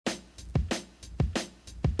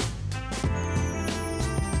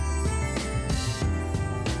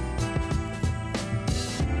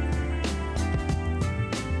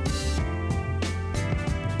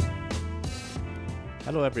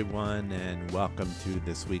Hello, everyone, and welcome to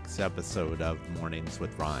this week's episode of Mornings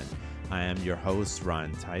with Ron. I am your host,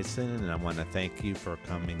 Ron Tyson, and I want to thank you for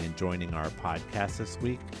coming and joining our podcast this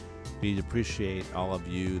week. We appreciate all of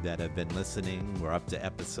you that have been listening. We're up to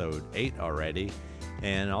episode 8 already,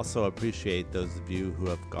 and also appreciate those of you who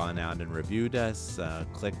have gone out and reviewed us,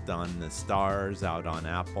 clicked on the stars out on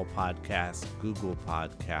Apple Podcasts, Google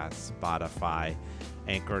Podcasts, Spotify,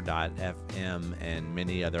 Anchor.fm, and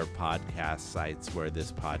many other podcast sites where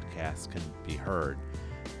this podcast can be heard.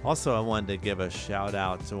 Also, I wanted to give a shout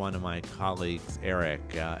out to one of my colleagues, Eric.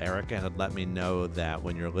 Erica had let me know that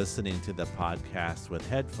when you're listening to the podcast with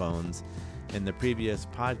headphones, in the previous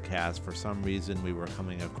podcast, for some reason, we were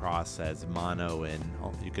coming across as mono and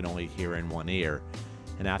you can only hear in one ear.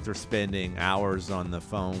 And after spending hours on the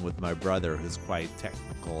phone with my brother, who's quite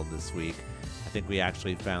technical this week, I think we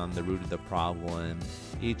actually found the root of the problem.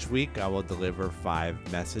 Each week I will deliver 5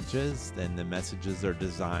 messages, and the messages are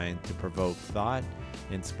designed to provoke thought,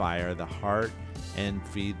 inspire the heart, and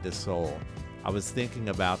feed the soul. I was thinking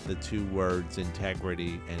about the 2 words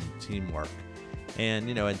integrity and teamwork. And,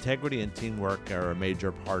 integrity and teamwork are a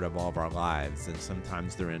major part of all of our lives. And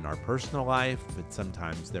sometimes they're in our personal life, but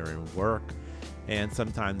sometimes they're in work, and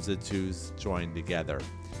sometimes the 2 join together.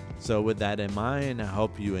 So with that in mind, I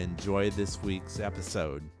hope you enjoy this week's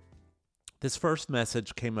episode. This first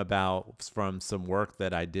message came about from some work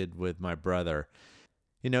that I did with my brother.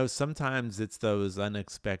 Sometimes it's those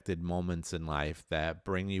unexpected moments in life that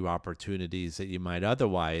bring you opportunities that you might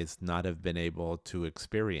otherwise not have been able to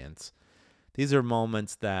experience. These are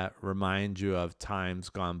moments that remind you of times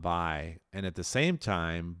gone by and at the same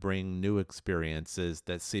time bring new experiences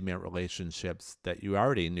that cement relationships that you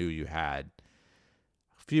already knew you had.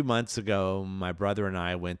 A few months ago, my brother and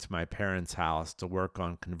I went to my parents' house to work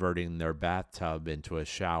on converting their bathtub into a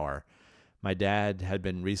shower. My dad had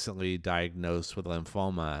been recently diagnosed with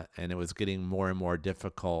lymphoma, and it was getting more and more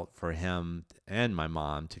difficult for him and my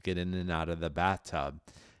mom to get in and out of the bathtub.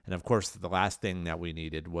 And of course, the last thing that we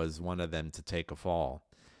needed was one of them to take a fall.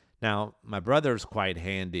 Now, my brother's quite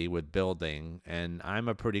handy with building, and I'm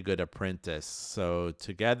a pretty good apprentice. So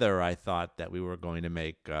together, I thought that we were going to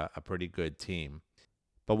make a pretty good team.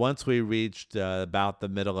 But once we reached about the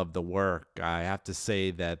middle of the work, I have to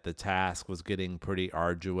say that the task was getting pretty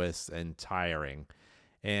arduous and tiring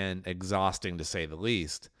and exhausting, to say the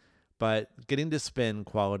least. But getting to spend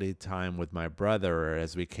quality time with my brother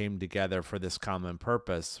as we came together for this common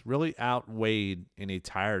purpose really outweighed any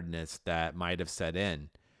tiredness that might have set in.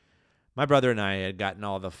 My brother and I had gotten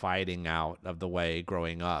all the fighting out of the way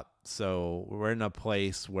growing up, so we're in a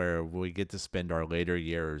place where we get to spend our later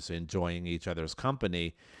years enjoying each other's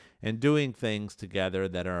company and doing things together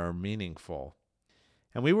that are meaningful.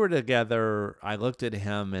 And we were together, I looked at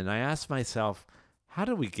him and I asked myself, how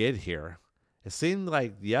did we get here? It seemed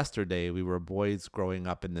like yesterday we were boys growing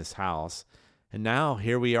up in this house, and now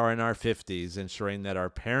here we are in our 50s ensuring that our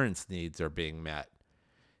parents' needs are being met.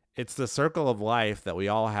 It's the circle of life that we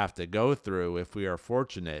all have to go through if we are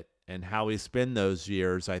fortunate, and how we spend those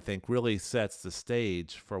years, I think, really sets the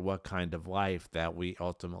stage for what kind of life that we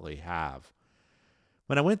ultimately have.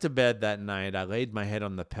 When I went to bed that night, I laid my head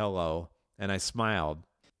on the pillow and I smiled.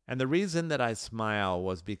 And the reason that I smiled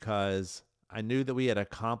was because I knew that we had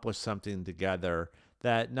accomplished something together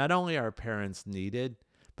that not only our parents needed,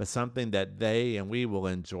 but something that they and we will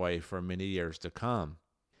enjoy for many years to come.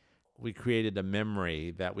 We created a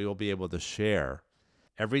memory that we will be able to share.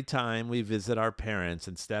 Every time we visit our parents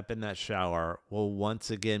and step in that shower, we'll once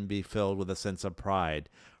again be filled with a sense of pride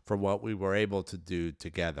for what we were able to do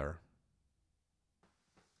together.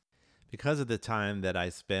 Because of the time that I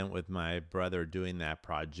spent with my brother doing that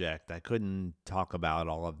project, I couldn't talk about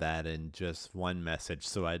all of that in just one message,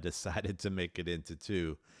 so I decided to make it into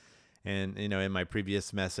 2. And, in my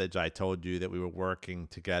previous message, I told you that we were working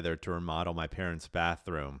together to remodel my parents'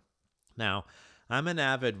 bathroom. Now, I'm an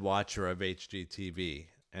avid watcher of HGTV,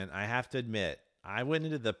 and I have to admit, I went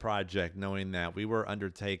into the project knowing that we were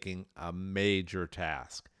undertaking a major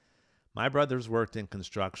task. My brother's worked in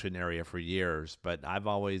construction area for years, but I've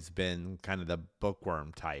always been kind of the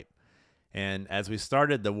bookworm type. And as we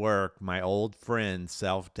started the work, my old friend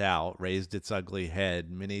self-doubt raised its ugly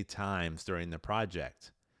head many times during the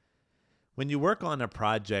project. When you work on a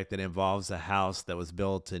project that involves a house that was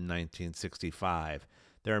built in 1965,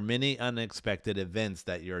 there are many unexpected events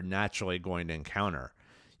that you're naturally going to encounter.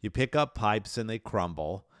 You pick up pipes and they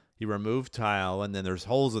crumble. You remove tile and then there's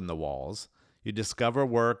holes in the walls. You discover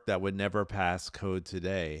work that would never pass code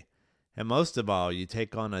today. And most of all, you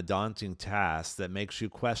take on a daunting task that makes you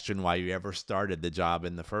question why you ever started the job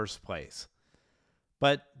in the first place.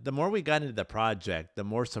 But the more we got into the project, the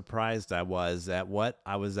more surprised I was at what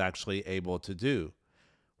I was actually able to do.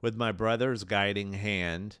 With my brother's guiding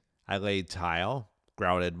hand, I laid tile,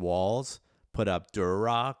 grouted walls, put up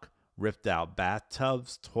Durarock, ripped out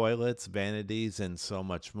bathtubs, toilets, vanities, and so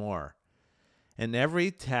much more. And every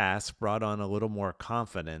task brought on a little more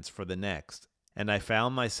confidence for the next, and I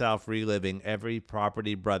found myself reliving every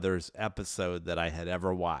Property Brothers episode that I had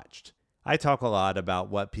ever watched. I talk a lot about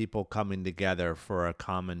what people coming together for a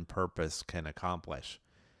common purpose can accomplish.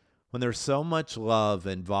 When there's so much love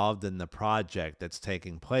involved in the project that's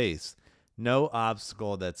taking place, no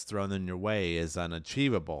obstacle that's thrown in your way is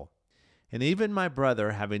unachievable. And even my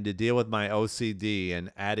brother having to deal with my OCD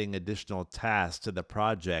and adding additional tasks to the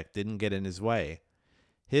project didn't get in his way.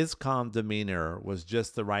 His calm demeanor was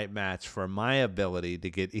just the right match for my ability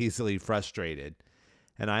to get easily frustrated.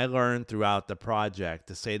 And I learned throughout the project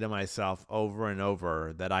to say to myself over and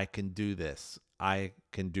over that I can do this. I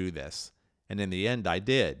can do this. And in the end, I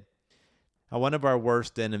did. Now, one of our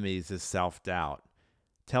worst enemies is self-doubt,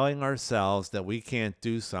 telling ourselves that we can't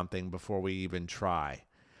do something before we even try.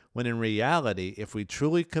 When in reality, if we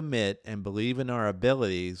truly commit and believe in our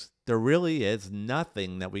abilities, there really is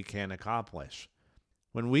nothing that we can't accomplish.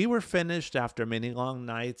 When we were finished after many long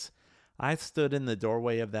nights, I stood in the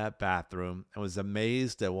doorway of that bathroom and was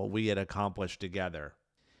amazed at what we had accomplished together.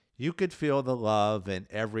 You could feel the love in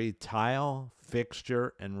every tile,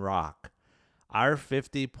 fixture, and rock. Our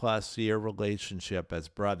 50-plus year relationship as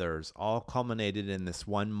brothers all culminated in this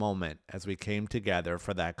one moment as we came together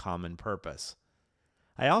for that common purpose.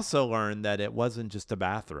 I also learned that it wasn't just a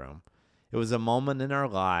bathroom. It was a moment in our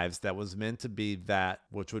lives that was meant to be that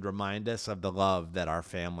which would remind us of the love that our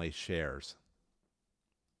family shares.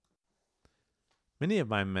 Many of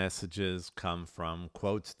my messages come from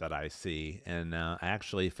quotes that I see, and I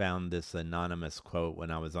actually found this anonymous quote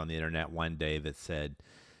when I was on the internet one day that said,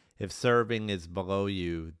 "If serving is below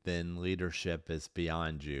you, then leadership is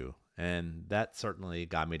beyond you." And that certainly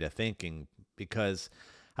got me to thinking, because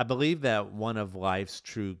I believe that one of life's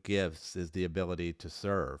true gifts is the ability to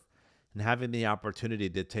serve. And having the opportunity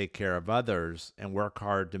to take care of others and work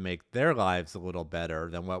hard to make their lives a little better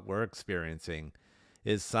than what we're experiencing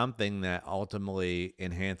is something that ultimately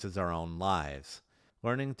enhances our own lives.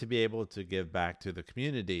 Learning to be able to give back to the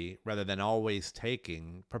community rather than always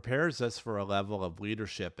taking prepares us for a level of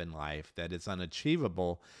leadership in life that is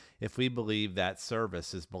unachievable if we believe that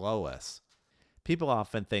service is below us. People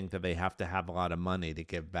often think that they have to have a lot of money to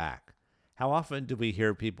give back. How often do we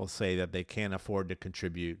hear people say that they can't afford to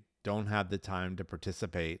contribute, don't have the time to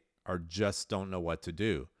participate, or just don't know what to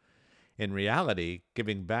do? In reality,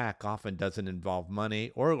 giving back often doesn't involve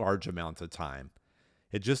money or large amounts of time.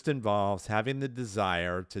 It just involves having the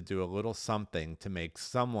desire to do a little something to make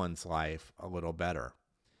someone's life a little better.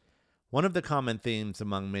 One of the common themes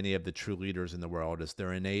among many of the true leaders in the world is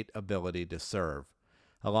their innate ability to serve.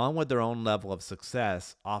 Along with their own level of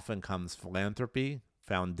success often comes philanthropy,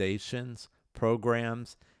 foundations,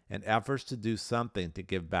 programs, and efforts to do something to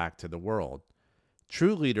give back to the world.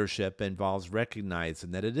 True leadership involves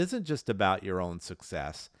recognizing that it isn't just about your own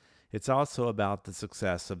success, it's also about the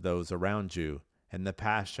success of those around you and the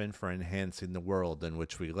passion for enhancing the world in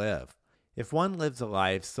which we live. If one lives a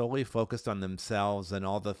life solely focused on themselves and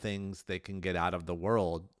all the things they can get out of the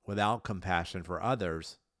world without compassion for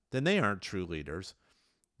others, then they aren't true leaders.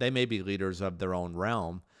 They may be leaders of their own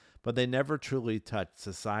realm, but they never truly touch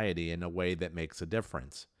society in a way that makes a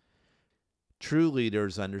difference. True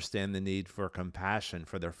leaders understand the need for compassion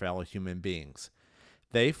for their fellow human beings.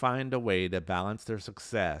 They find a way to balance their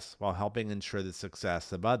success while helping ensure the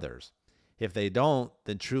success of others. If they don't,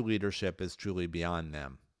 then true leadership is truly beyond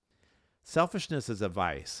them. Selfishness is a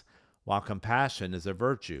vice, while compassion is a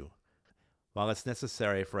virtue. While it's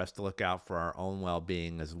necessary for us to look out for our own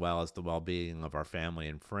well-being as well as the well-being of our family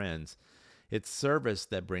and friends, it's service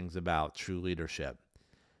that brings about true leadership.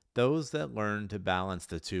 Those that learn to balance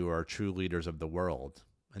the two are true leaders of the world.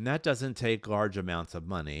 And that doesn't take large amounts of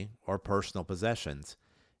money or personal possessions.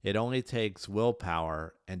 It only takes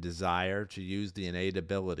willpower and desire to use the innate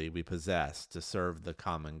ability we possess to serve the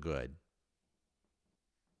common good.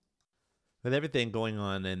 With everything going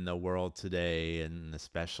on in the world today, and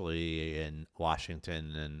especially in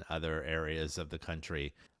Washington and other areas of the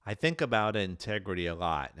country, I think about integrity a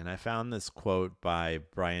lot. And I found this quote by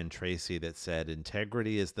Brian Tracy that said,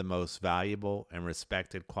 "Integrity is the most valuable and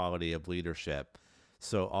respected quality of leadership,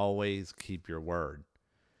 so always keep your word."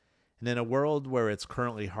 And in a world where it's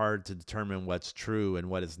currently hard to determine what's true and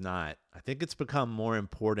what is not, I think it's become more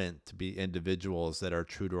important to be individuals that are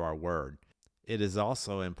true to our word. It is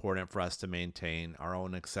also important for us to maintain our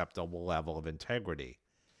own acceptable level of integrity.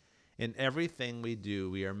 In everything we do,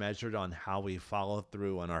 we are measured on how we follow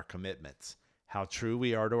through on our commitments, how true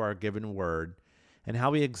we are to our given word, and how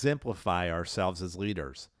we exemplify ourselves as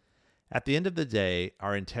leaders. At the end of the day,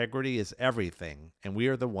 our integrity is everything, and we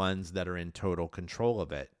are the ones that are in total control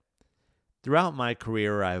of it. Throughout my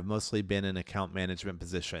career, I have mostly been in account management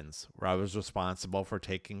positions, where I was responsible for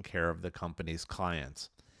taking care of the company's clients.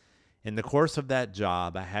 In the course of that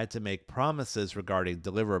job, I had to make promises regarding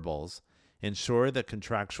deliverables, ensure that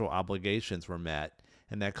contractual obligations were met,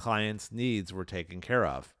 and that clients' needs were taken care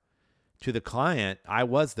of. To the client, I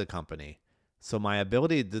was the company, so my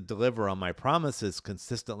ability to deliver on my promises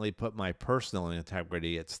consistently put my personal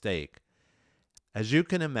integrity at stake. As you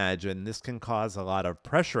can imagine, this can cause a lot of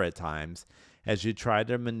pressure at times as you try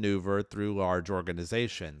to maneuver through large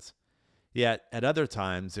organizations. Yet, at other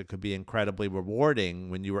times, it could be incredibly rewarding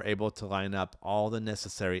when you were able to line up all the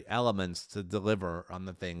necessary elements to deliver on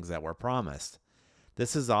the things that were promised.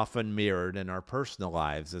 This is often mirrored in our personal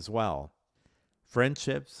lives as well.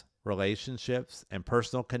 Friendships, relationships, and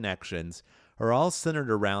personal connections are all centered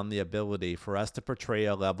around the ability for us to portray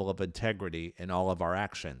a level of integrity in all of our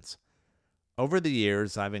actions. Over the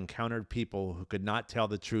years, I've encountered people who could not tell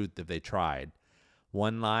the truth if they tried.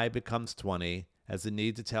 One lie becomes 20, as the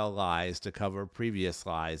need to tell lies to cover previous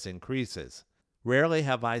lies increases. Rarely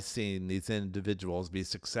have I seen these individuals be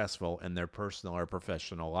successful in their personal or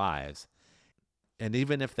professional lives. And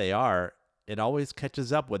even if they are, it always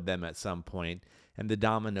catches up with them at some point, and the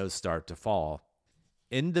dominoes start to fall.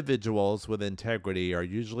 Individuals with integrity are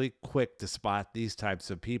usually quick to spot these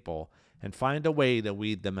types of people and find a way to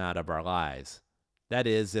weed them out of our lives. That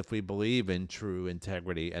is, if we believe in true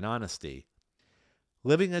integrity and honesty.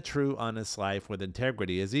 Living a true, honest life with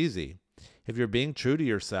integrity is easy. If you're being true to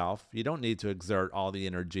yourself, you don't need to exert all the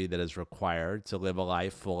energy that is required to live a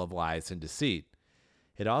life full of lies and deceit.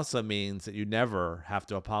 It also means that you never have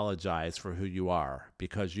to apologize for who you are,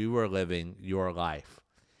 because you are living your life.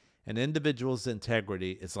 An individual's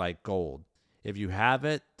integrity is like gold. If you have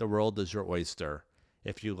it, the world is your oyster.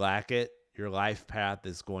 If you lack it, your life path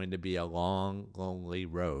is going to be a long, lonely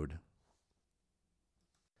road.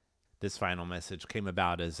 This final message came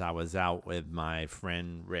about as I was out with my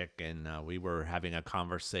friend Rick, and we were having a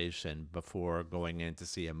conversation before going in to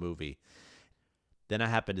see a movie. Then I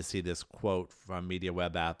happened to see this quote from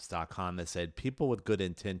MediaWebApps.com that said, "People with good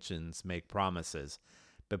intentions make promises,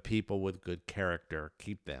 but people with good character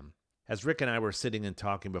keep them." As Rick and I were sitting and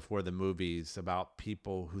talking before the movies about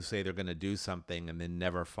people who say they're going to do something and then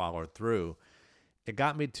never follow through, it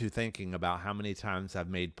got me to thinking about how many times I've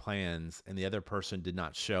made plans and the other person did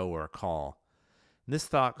not show or call. And this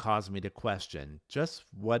thought caused me to question, just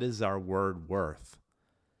what is our word worth?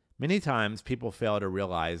 Many times people fail to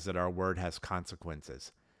realize that our word has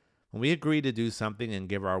consequences. When we agree to do something and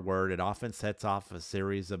give our word, it often sets off a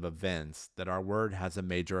series of events that our word has a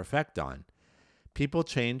major effect on. People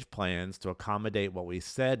change plans to accommodate what we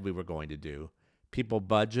said we were going to do. People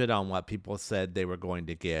budget on what people said they were going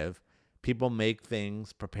to give. People make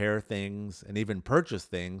things, prepare things, and even purchase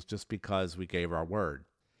things just because we gave our word.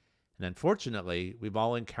 And unfortunately, we've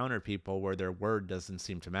all encountered people where their word doesn't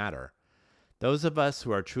seem to matter. Those of us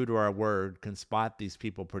who are true to our word can spot these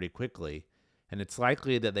people pretty quickly, and it's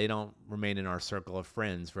likely that they don't remain in our circle of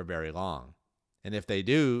friends for very long. And if they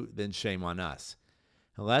do, then shame on us.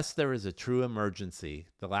 Unless there is a true emergency,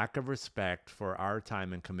 the lack of respect for our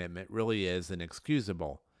time and commitment really is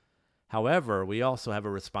inexcusable. However, we also have a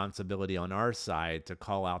responsibility on our side to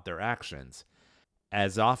call out their actions.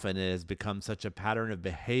 As often it has become such a pattern of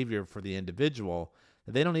behavior for the individual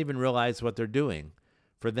that they don't even realize what they're doing.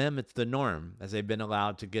 For them, it's the norm, as they've been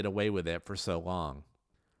allowed to get away with it for so long.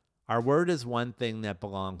 Our word is one thing that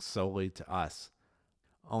belongs solely to us.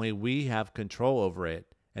 Only we have control over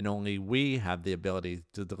it, and only we have the ability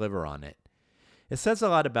to deliver on it. It says a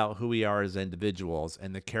lot about who we are as individuals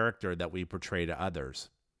and the character that we portray to others.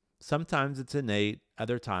 Sometimes it's innate,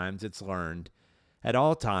 other times it's learned. At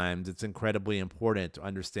all times, it's incredibly important to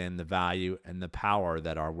understand the value and the power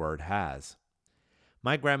that our word has.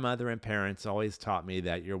 My grandmother and parents always taught me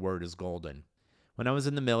that your word is golden. When I was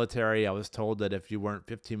in the military, I was told that if you weren't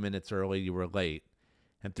 15 minutes early, you were late.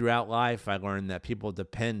 And throughout life, I learned that people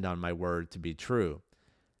depend on my word to be true.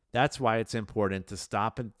 That's why it's important to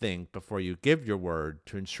stop and think before you give your word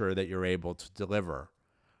to ensure that you're able to deliver.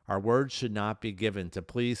 Our word should not be given to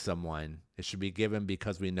please someone. It should be given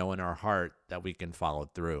because we know in our heart that we can follow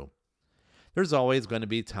through. There's always going to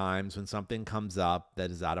be times when something comes up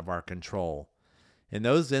that is out of our control. In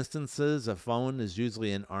those instances, a phone is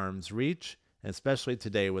usually in arm's reach, especially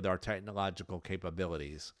today with our technological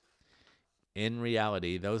capabilities. In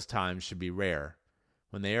reality, those times should be rare.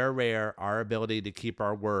 When they are rare, our ability to keep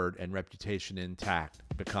our word and reputation intact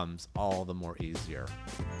becomes all the more easier.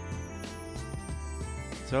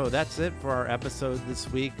 So that's it for our episode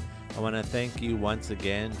this week. I want to thank you once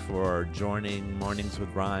again for joining Mornings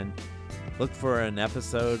with Ron. Look for an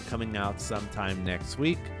episode coming out sometime next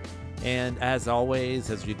week. And as always,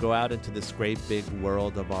 as you go out into this great big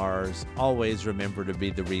world of ours, always remember to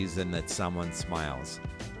be the reason that someone smiles.